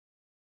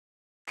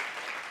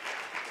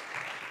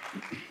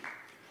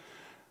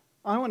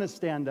I want to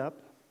stand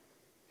up.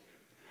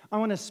 I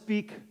want to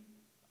speak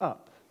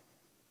up.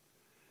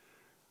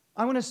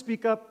 I want to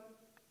speak up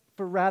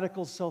for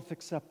radical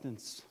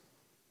self-acceptance,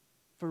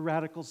 for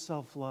radical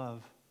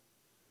self-love.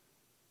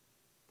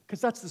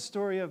 Because that's the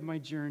story of my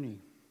journey.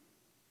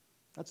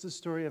 That's the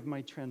story of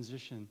my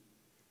transition.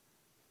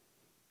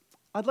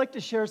 I'd like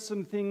to share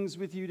some things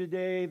with you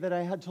today that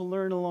I had to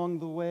learn along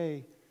the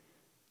way,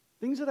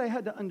 things that I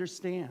had to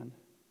understand,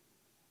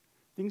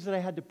 things that I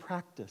had to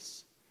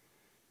practice,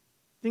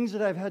 things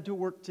that I've had to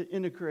work to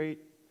integrate,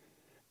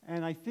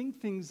 and I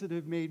think things that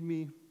have made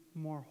me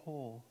more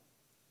whole.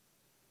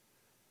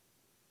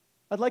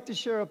 I'd like to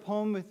share a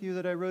poem with you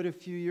that I wrote a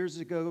few years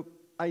ago.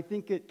 I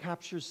think it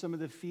captures some of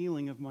the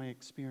feeling of my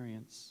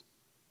experience.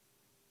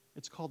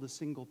 It's called A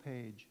Single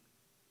Page.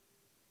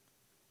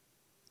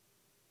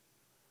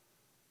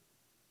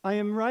 I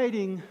am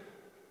writing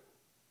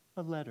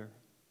a letter.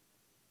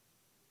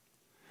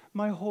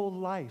 My whole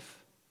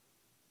life,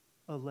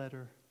 a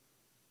letter.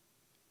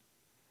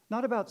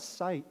 Not about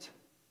sight,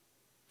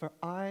 for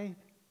I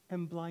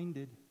am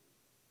blinded,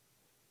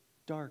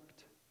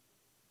 darked,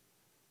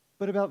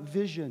 but about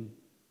vision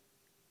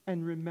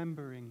and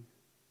remembering.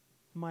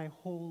 My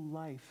whole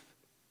life,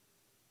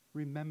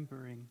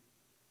 remembering.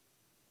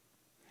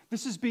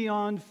 This is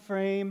beyond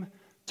frame,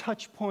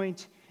 touch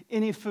point,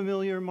 any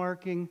familiar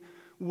marking.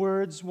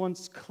 Words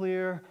once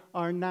clear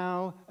are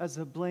now as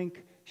a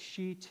blank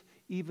sheet.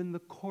 Even the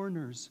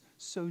corners,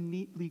 so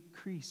neatly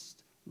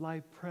creased,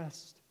 lie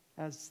pressed,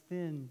 as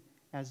thin,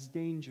 as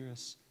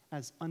dangerous,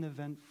 as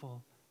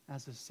uneventful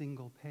as a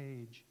single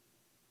page.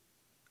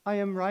 I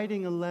am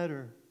writing a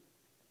letter.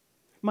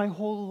 My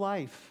whole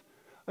life,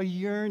 a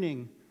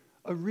yearning,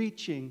 a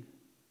reaching,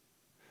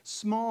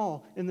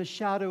 small in the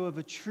shadow of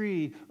a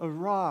tree, a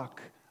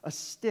rock, a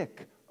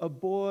stick, a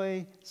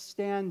boy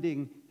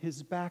standing,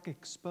 his back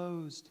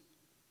exposed.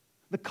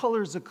 The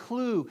color's a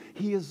clue.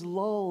 He is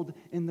lulled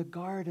in the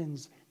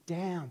garden's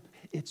damp,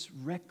 its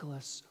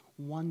reckless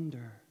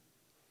wonder.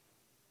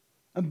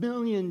 A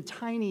million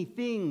tiny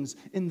things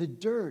in the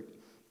dirt,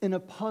 in a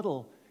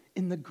puddle,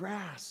 in the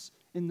grass,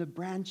 in the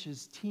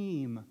branches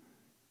teem.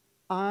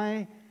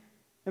 I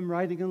am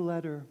writing a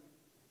letter.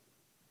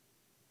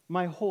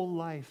 My whole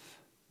life.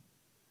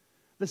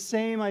 The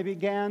same I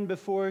began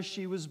before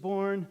she was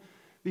born,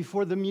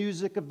 before the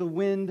music of the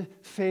wind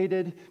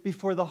faded,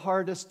 before the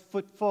hardest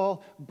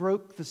footfall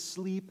broke the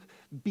sleep,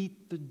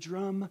 beat the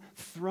drum,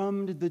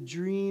 thrummed the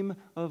dream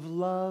of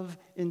love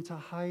into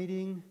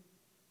hiding.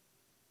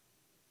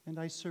 And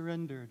I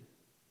surrendered,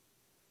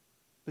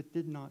 but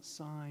did not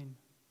sign.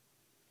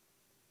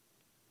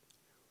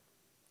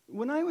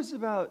 When I was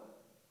about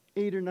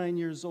 8 or 9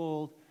 years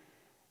old,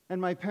 and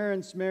my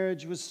parents'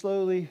 marriage was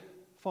slowly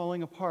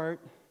falling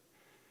apart,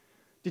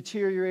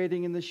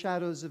 deteriorating in the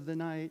shadows of the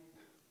night.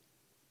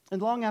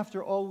 And long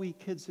after all we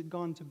kids had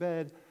gone to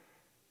bed,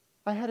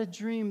 I had a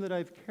dream that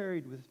I've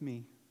carried with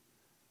me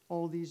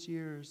all these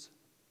years.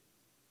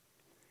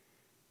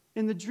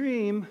 In the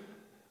dream,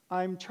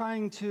 I'm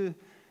trying to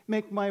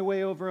make my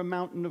way over a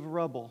mountain of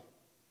rubble,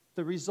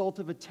 the result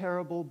of a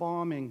terrible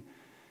bombing.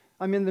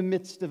 I'm in the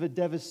midst of a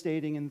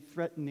devastating and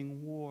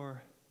threatening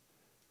war.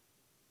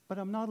 But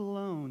I'm not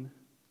alone.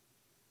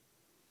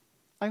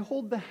 I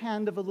hold the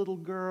hand of a little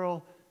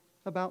girl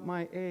about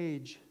my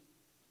age,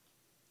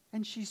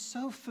 and she's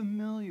so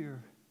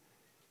familiar.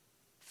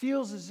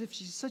 Feels as if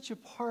she's such a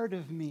part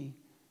of me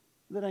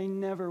that I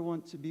never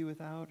want to be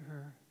without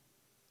her.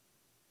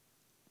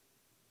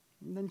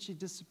 And then she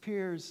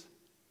disappears,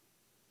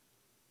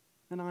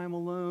 and I'm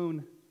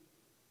alone,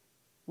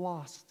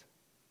 lost,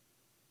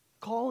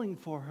 calling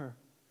for her,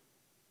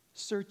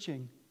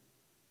 searching.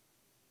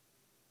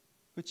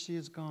 But she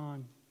is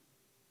gone,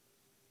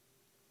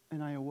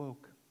 and I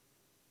awoke.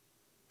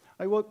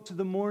 I woke to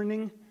the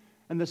morning,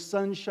 and the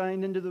sun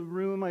shined into the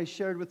room I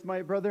shared with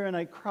my brother, and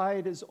I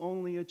cried as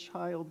only a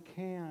child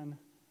can.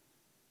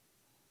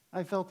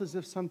 I felt as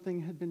if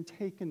something had been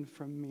taken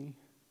from me.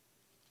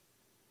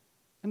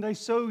 And I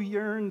so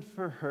yearned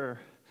for her.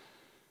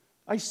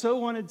 I so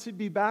wanted to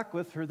be back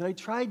with her that I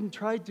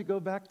tried to go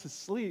back to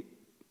sleep.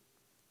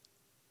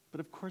 But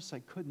of course I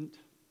couldn't.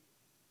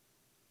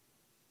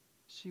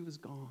 She was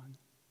gone.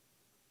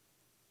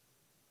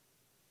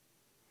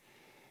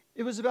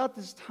 It was about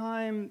this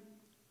time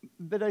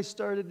that I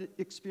started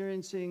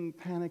experiencing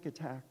panic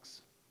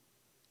attacks.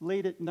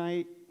 Late at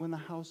night when the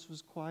house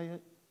was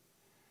quiet.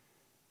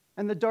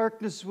 And the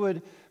darkness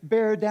would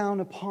bear down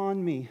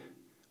upon me.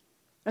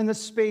 And the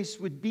space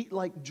would beat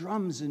like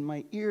drums in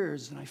my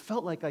ears. And I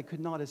felt like I could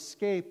not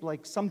escape,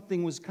 like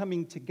something was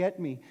coming to get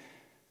me.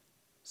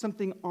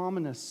 Something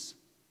ominous,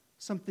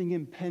 something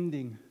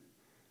impending,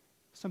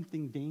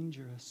 something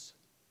dangerous.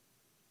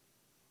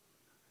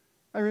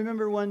 I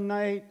remember one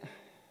night,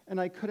 and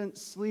I couldn't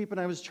sleep,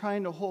 and I was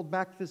trying to hold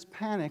back this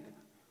panic.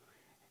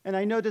 And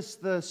I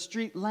noticed the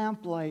street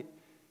lamplight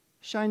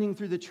shining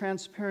through the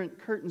transparent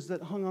curtains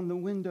that hung on the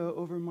window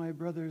over my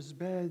brother's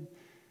bed.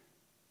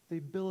 They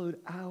billowed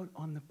out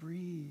on the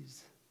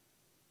breeze.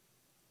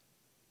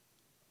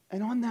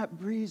 And on that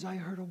breeze, I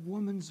heard a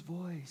woman's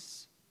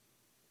voice.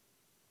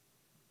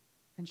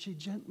 And she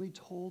gently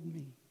told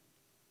me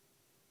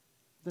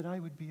that I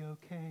would be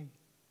okay.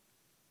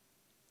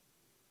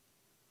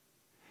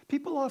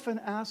 People often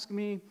ask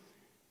me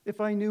if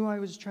I knew I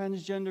was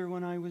transgender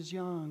when I was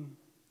young.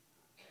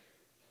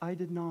 I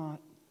did not.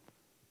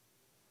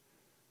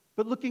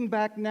 But looking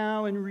back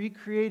now and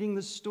recreating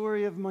the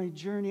story of my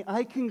journey,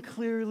 I can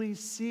clearly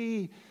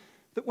see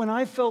that when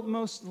I felt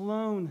most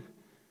alone,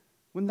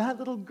 when that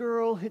little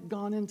girl had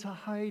gone into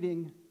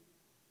hiding,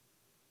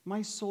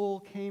 my soul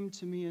came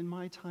to me in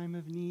my time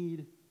of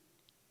need.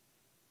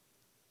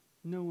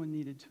 No one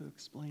needed to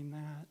explain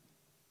that.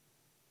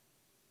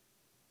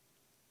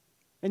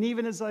 And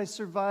even as I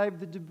survived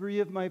the debris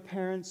of my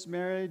parents'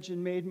 marriage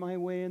and made my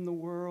way in the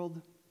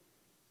world,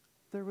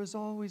 there was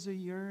always a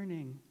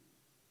yearning,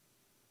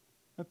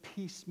 a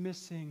piece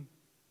missing,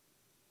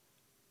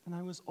 and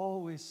I was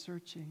always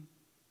searching.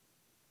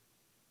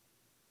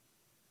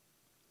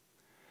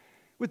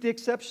 With the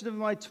exception of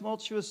my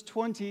tumultuous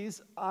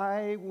 20s,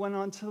 I went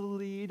on to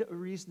lead a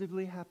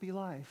reasonably happy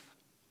life.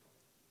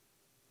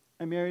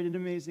 I married an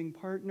amazing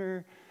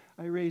partner.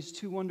 I raised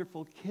 2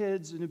 wonderful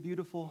kids in a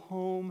beautiful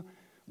home,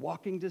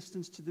 walking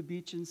distance to the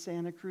beach in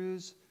Santa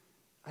Cruz.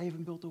 I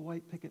even built a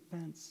white picket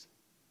fence.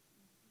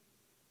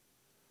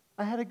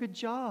 I had a good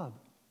job.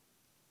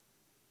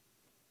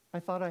 I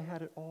thought I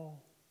had it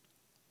all.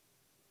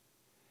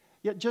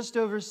 Yet just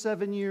over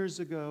 7 years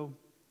ago,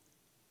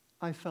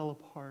 I fell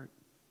apart.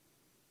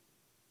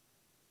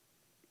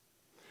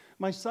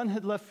 My son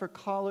had left for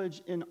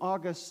college in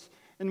August,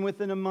 and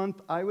within a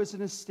month, I was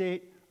in a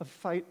state of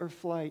fight or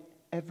flight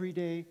every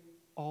day,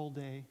 all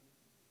day.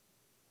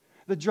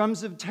 The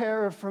drums of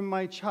terror from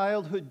my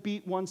childhood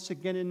beat once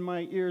again in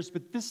my ears,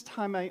 but this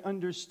time I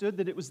understood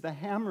that it was the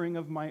hammering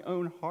of my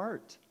own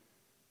heart,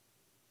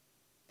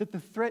 that the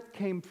threat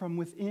came from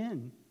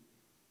within,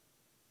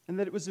 and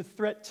that it was a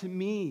threat to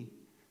me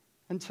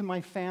and to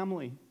my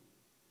family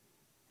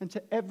and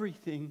to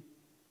everything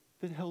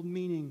that held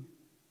meaning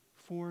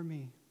for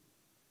me.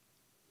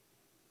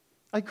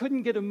 I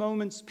couldn't get a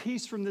moment's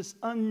peace from this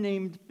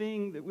unnamed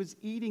thing that was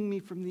eating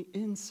me from the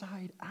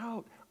inside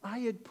out. I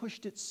had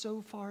pushed it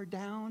so far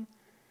down,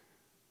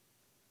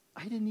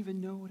 I didn't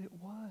even know what it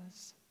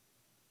was.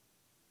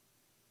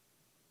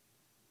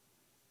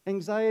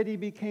 Anxiety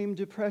became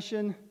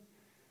depression,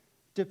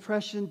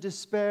 depression,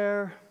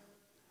 despair,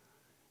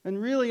 and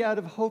really out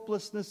of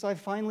hopelessness, I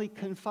finally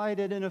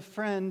confided in a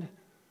friend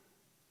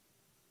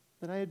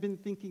that I had been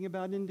thinking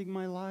about ending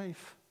my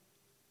life.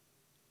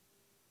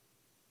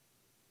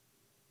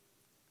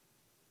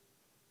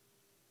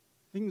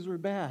 Things were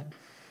bad.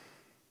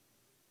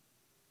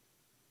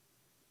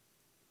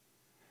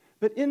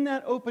 But in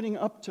that opening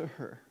up to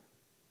her,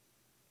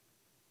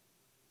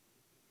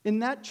 in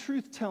that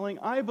truth-telling,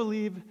 I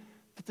believe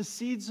that the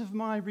seeds of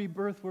my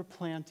rebirth were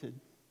planted.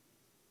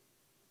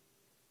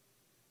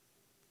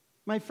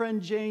 My friend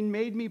Jane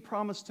made me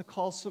promise to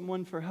call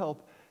someone for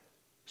help.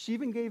 She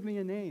even gave me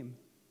a name.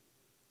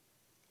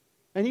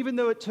 And even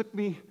though it took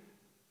me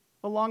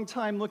a long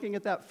time looking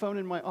at that phone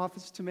in my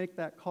office to make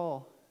that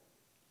call,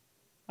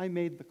 I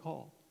made the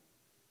call.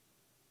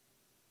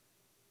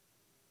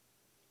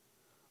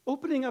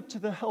 Opening up to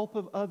the help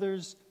of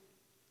others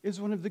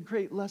is one of the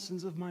great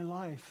lessons of my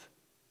life,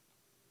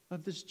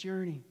 of this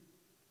journey.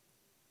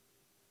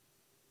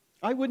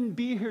 I wouldn't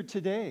be here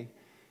today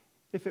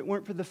if it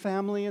weren't for the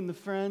family and the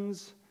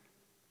friends,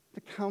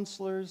 the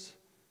counselors,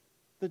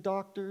 the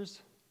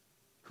doctors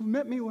who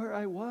met me where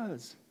I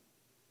was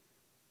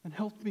and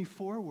helped me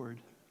forward.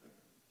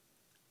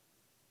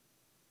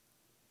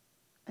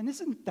 And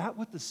isn't that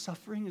what the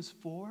suffering is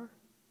for?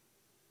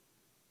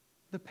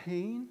 The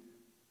pain?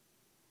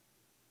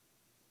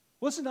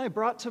 Wasn't I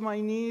brought to my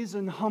knees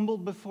and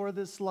humbled before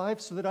this life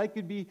so that I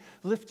could be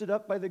lifted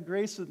up by the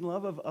grace and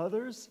love of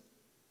others?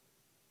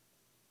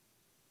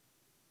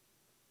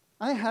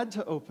 I had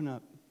to open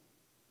up.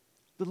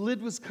 The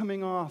lid was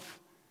coming off,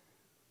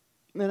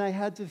 and I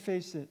had to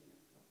face it,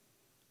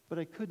 but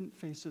I couldn't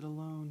face it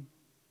alone.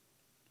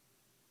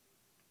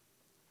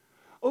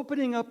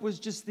 Opening up was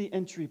just the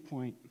entry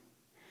point.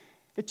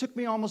 It took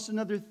me almost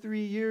another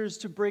 3 years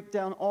to break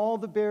down all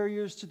the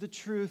barriers to the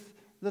truth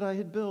that I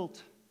had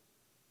built.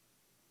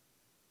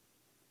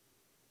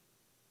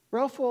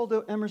 Ralph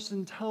Waldo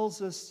Emerson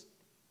tells us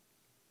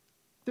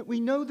that we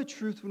know the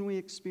truth when we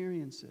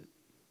experience it.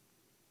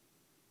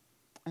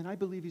 And I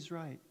believe he's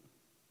right.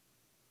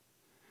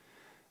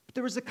 But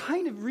there was a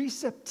kind of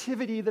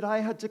receptivity that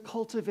I had to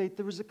cultivate.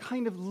 There was a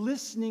kind of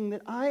listening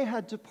that I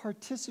had to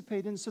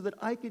participate in so that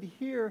I could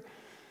hear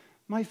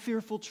my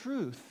fearful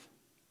truth.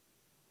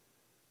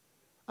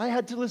 I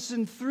had to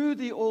listen through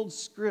the old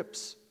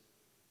scripts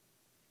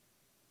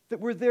that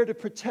were there to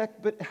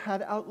protect but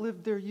had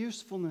outlived their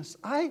usefulness.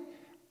 I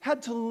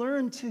had to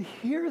learn to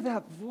hear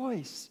that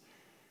voice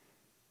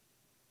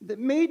that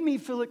made me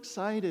feel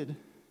excited,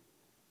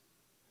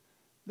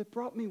 that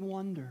brought me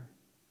wonder,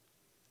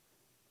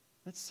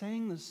 that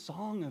sang the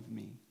song of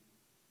me,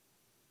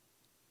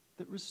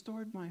 that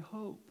restored my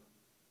hope.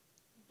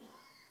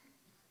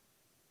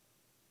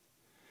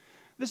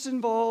 This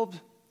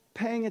involved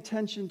paying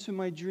attention to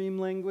my dream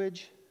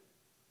language,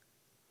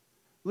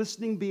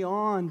 listening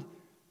beyond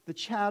the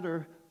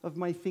chatter of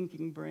my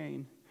thinking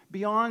brain,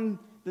 beyond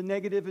the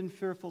negative and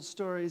fearful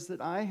stories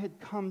that I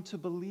had come to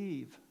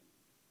believe.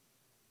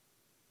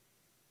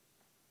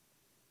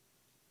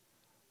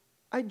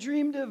 I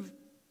dreamed of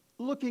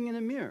looking in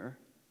a mirror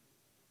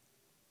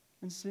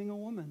and seeing a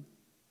woman.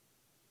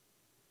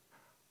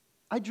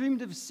 I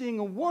dreamed of seeing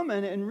a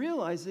woman and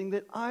realizing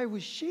that I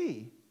was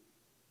she.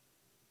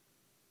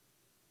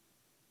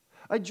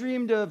 I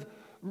dreamed of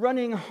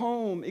running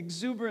home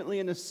exuberantly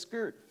in a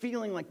skirt,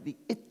 feeling like the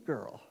it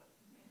girl,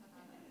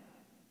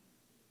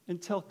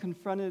 until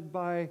confronted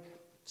by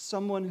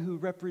someone who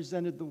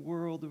represented the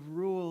world of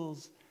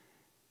rules.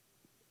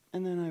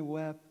 And then I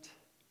wept.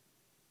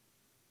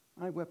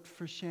 I wept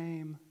for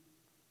shame.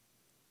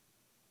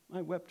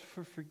 I wept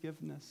for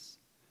forgiveness,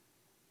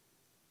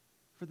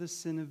 for the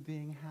sin of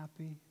being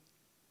happy.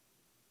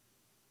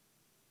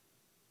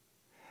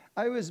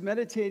 I was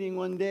meditating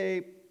one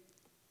day,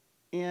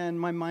 and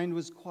my mind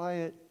was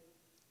quiet.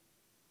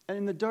 And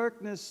in the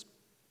darkness,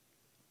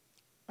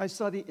 I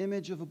saw the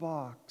image of a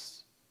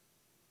box.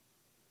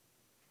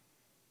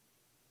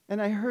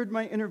 And I heard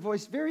my inner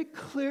voice very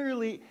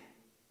clearly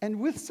and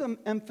with some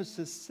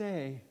emphasis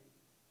say,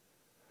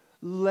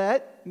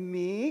 "Let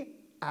me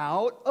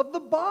out of the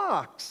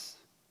box."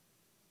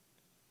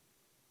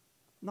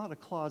 Not a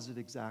closet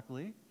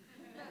exactly.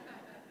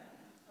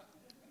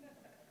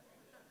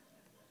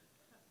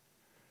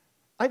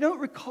 I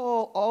don't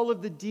recall all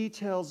of the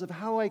details of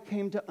how I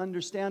came to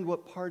understand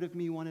what part of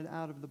me wanted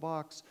out of the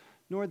box,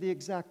 nor the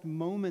exact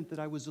moment that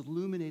I was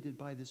illuminated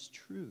by this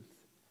truth.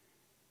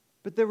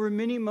 But there were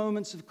many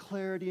moments of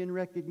clarity and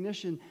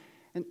recognition,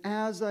 and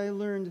as I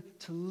learned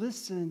to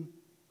listen,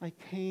 I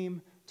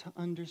came to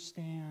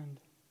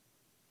understand.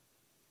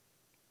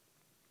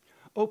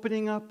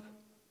 Opening up,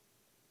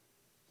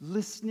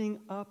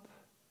 listening up,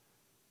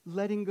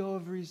 letting go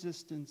of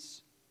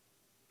resistance.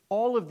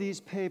 All of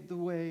these paved the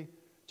way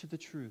to the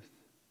truth.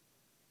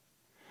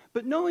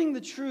 But knowing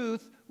the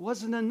truth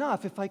wasn't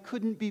enough if I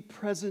couldn't be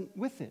present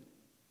with it.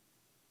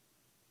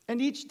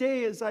 And each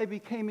day, as I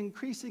became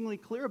increasingly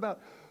clear about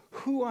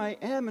who I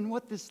am and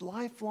what this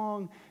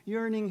lifelong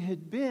yearning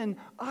had been,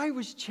 I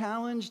was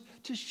challenged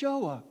to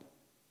show up.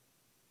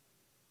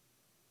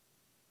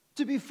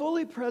 To be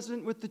fully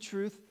present with the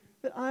truth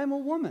that I'm a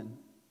woman.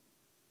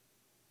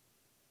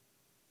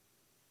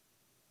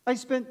 I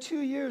spent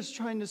 2 years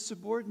trying to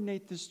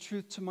subordinate this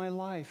truth to my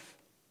life,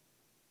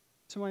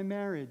 to my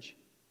marriage,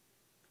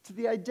 to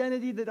the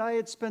identity that I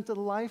had spent a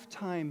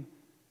lifetime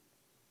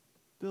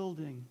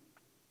building.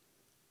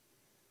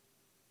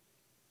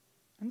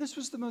 And this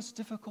was the most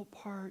difficult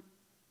part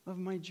of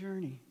my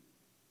journey.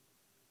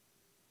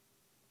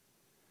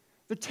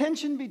 The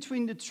tension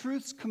between the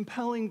truth's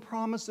compelling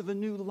promise of a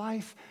new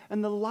life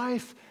and the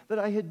life that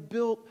I had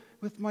built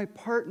with my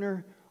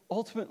partner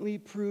ultimately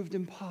proved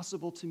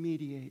impossible to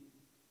mediate.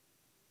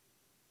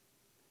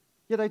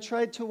 Yet I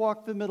tried to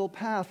walk the middle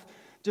path,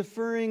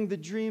 deferring the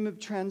dream of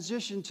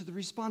transition to the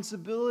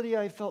responsibility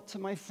I felt to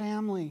my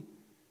family,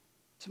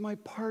 to my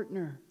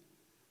partner,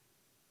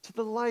 to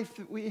the life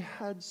that we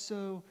had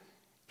so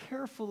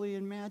carefully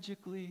and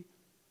magically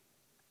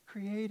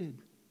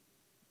created.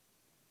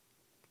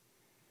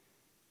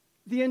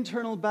 The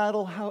internal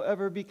battle,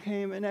 however,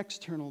 became an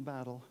external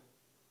battle.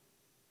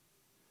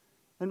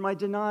 And my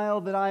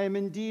denial that I am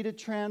indeed a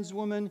trans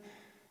woman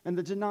and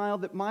the denial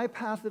that my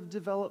path of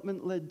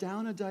development led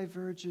down a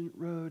divergent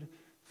road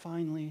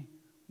finally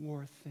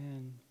wore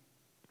thin.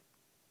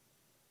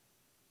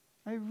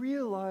 I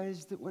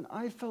realized that when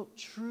I felt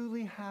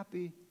truly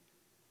happy,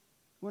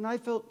 when I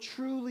felt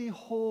truly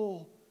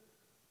whole,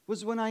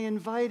 was when I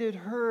invited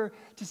her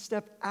to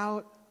step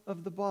out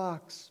of the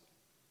box.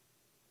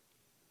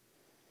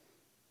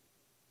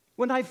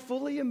 When I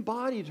fully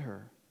embodied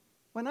her,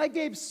 when I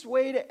gave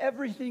sway to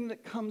everything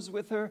that comes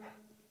with her,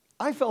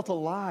 I felt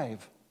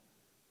alive.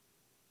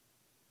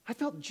 I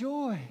felt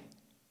joy.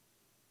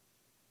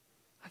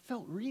 I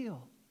felt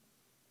real.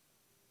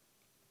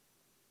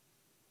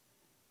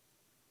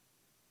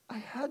 I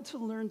had to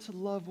learn to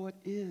love what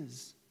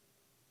is.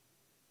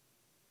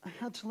 I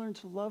had to learn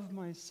to love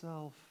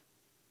myself,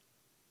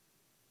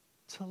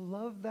 to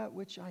love that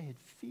which I had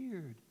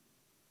feared.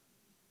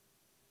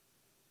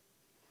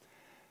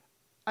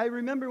 I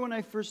remember when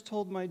I first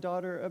told my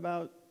daughter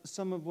about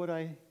some of what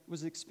I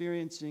was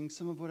experiencing,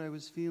 some of what I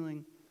was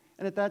feeling,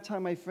 and at that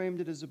time I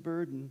framed it as a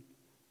burden,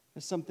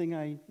 as something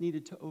I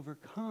needed to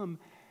overcome.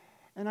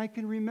 And I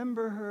can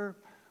remember her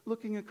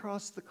looking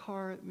across the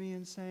car at me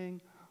and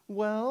saying,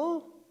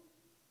 well,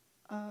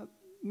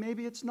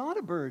 maybe it's not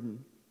a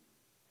burden.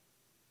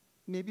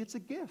 Maybe it's a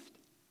gift.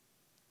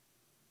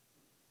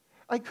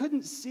 I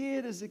couldn't see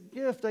it as a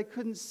gift. I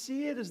couldn't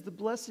see it as the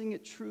blessing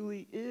it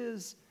truly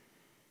is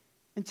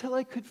until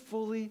I could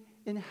fully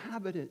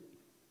inhabit it.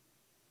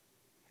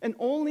 And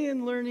only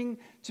in learning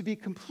to be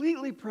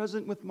completely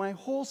present with my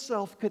whole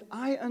self could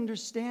I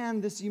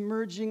understand this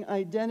emerging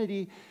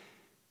identity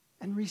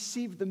and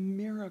receive the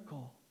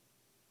miracle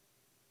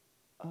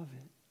of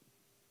it.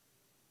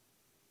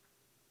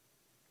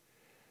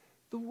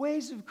 The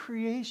ways of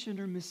creation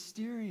are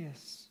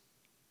mysterious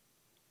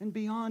and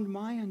beyond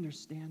my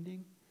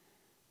understanding.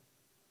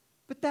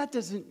 But that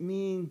doesn't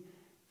mean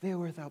they are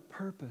without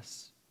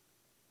purpose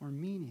or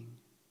meaning.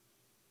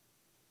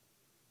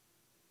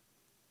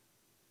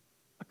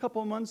 A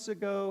couple months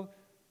ago,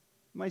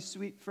 my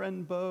sweet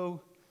friend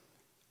Bo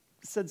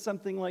said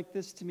something like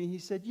this to me. He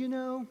said, "You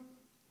know,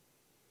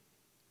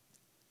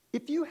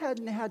 if you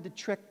hadn't had to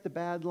trek the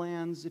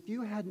Badlands, if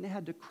you hadn't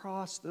had to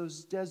cross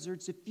those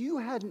deserts, if you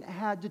hadn't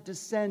had to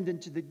descend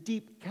into the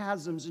deep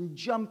chasms and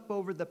jump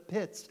over the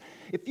pits,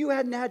 if you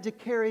hadn't had to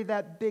carry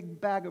that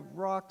big bag of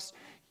rocks,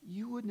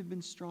 you wouldn't have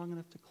been strong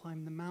enough to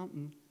climb the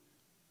mountain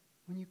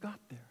when you got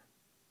there."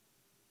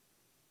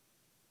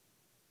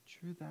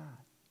 True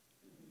that.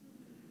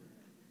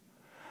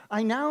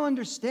 I now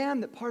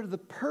understand that part of the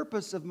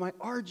purpose of my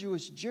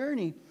arduous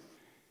journey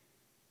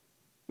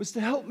was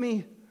to help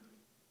me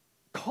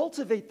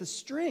cultivate the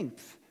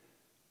strength,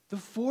 the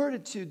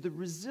fortitude, the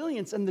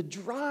resilience, and the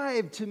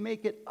drive to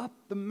make it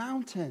up the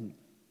mountain.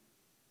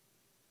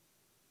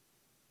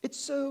 It's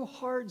so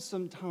hard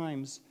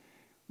sometimes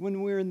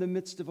when we're in the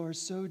midst of our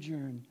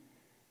sojourn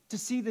to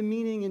see the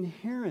meaning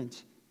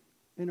inherent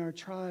in our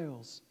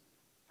trials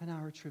and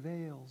our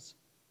travails.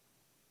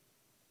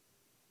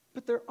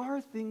 But there are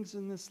things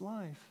in this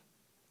life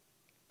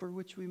for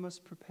which we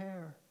must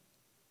prepare,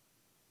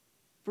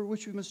 for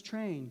which we must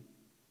train,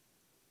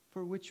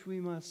 for which we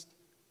must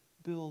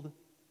build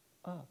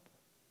up.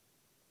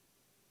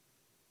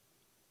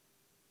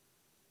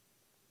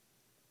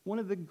 One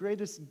of the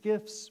greatest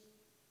gifts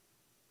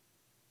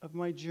of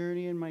my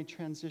journey and my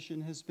transition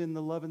has been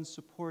the love and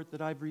support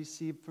that I've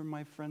received from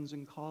my friends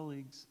and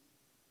colleagues.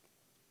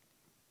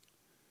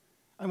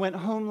 I went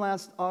home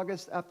last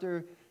August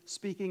after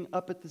speaking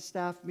up at the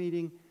staff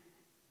meeting,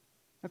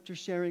 after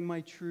sharing my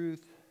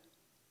truth,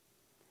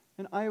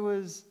 and I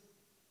was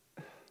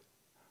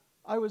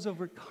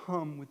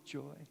overcome with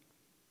joy.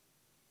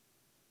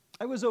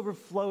 I was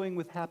overflowing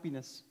with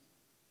happiness.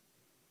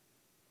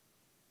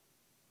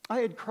 I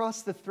had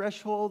crossed the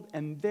threshold,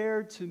 and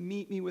there to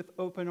meet me with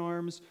open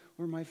arms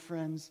were my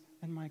friends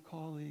and my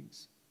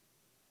colleagues.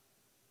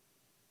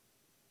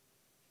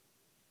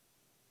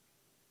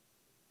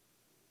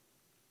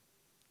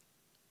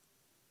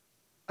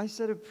 I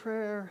said a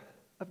prayer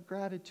of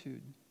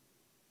gratitude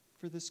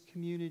for this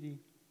community.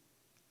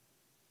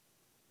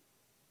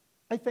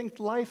 I thanked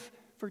life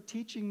for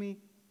teaching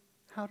me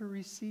how to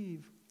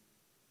receive,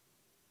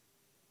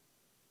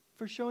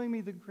 for showing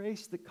me the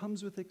grace that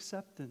comes with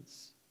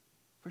acceptance,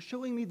 for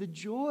showing me the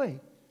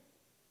joy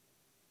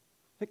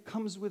that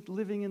comes with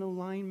living in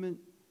alignment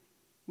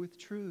with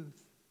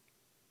truth.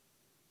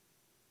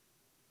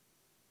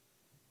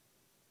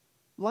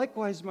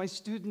 Likewise, my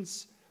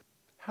students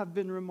have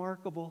been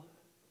remarkable.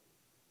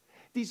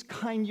 These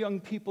kind young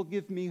people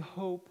give me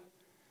hope.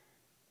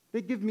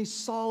 They give me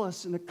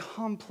solace in a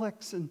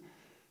complex and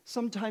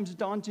sometimes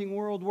daunting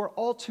world where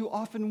all too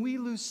often we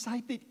lose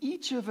sight that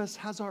each of us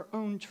has our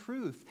own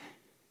truth,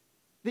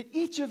 that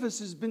each of us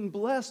has been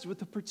blessed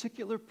with a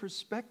particular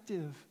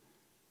perspective,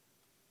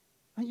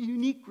 a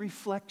unique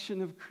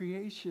reflection of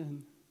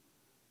creation,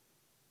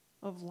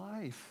 of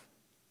life.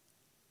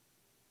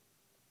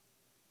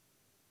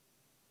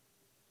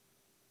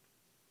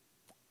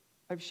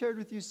 I've shared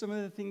with you some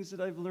of the things that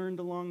I've learned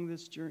along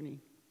this journey.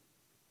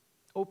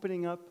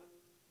 Opening up,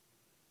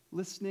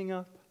 listening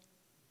up,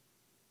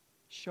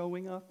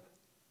 showing up.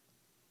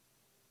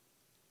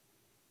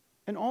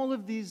 And all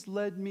of these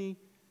led me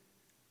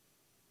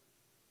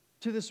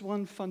to this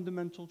one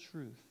fundamental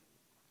truth: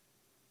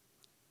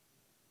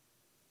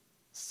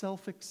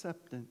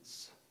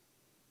 self-acceptance,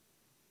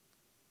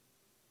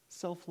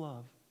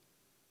 self-love,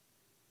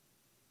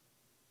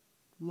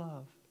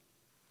 love.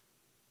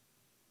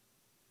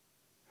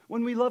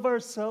 When we love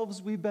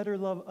ourselves, we better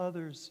love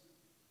others.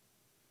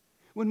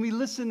 When we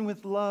listen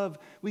with love,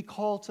 we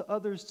call to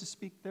others to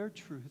speak their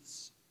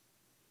truths.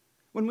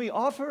 When we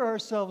offer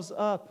ourselves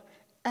up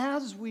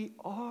as we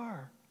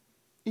are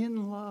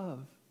in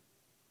love,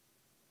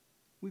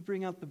 we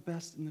bring out the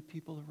best in the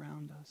people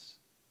around us.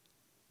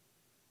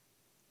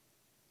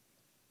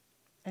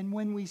 And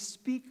when we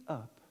speak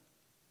up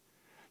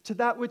to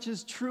that which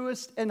is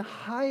truest and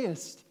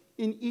highest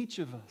in each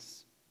of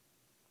us,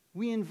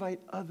 we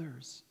invite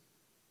others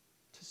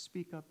to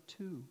speak up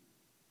too.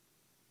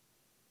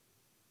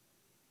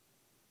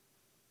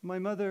 My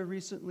mother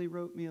recently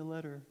wrote me a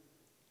letter.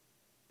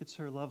 It's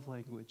her love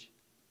language.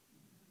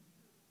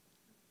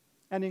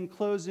 And in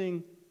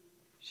closing,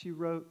 she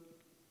wrote,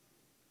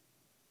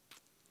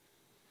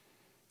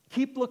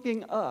 "Keep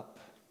looking up.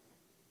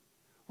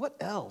 What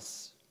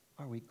else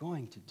are we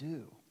going to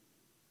do?"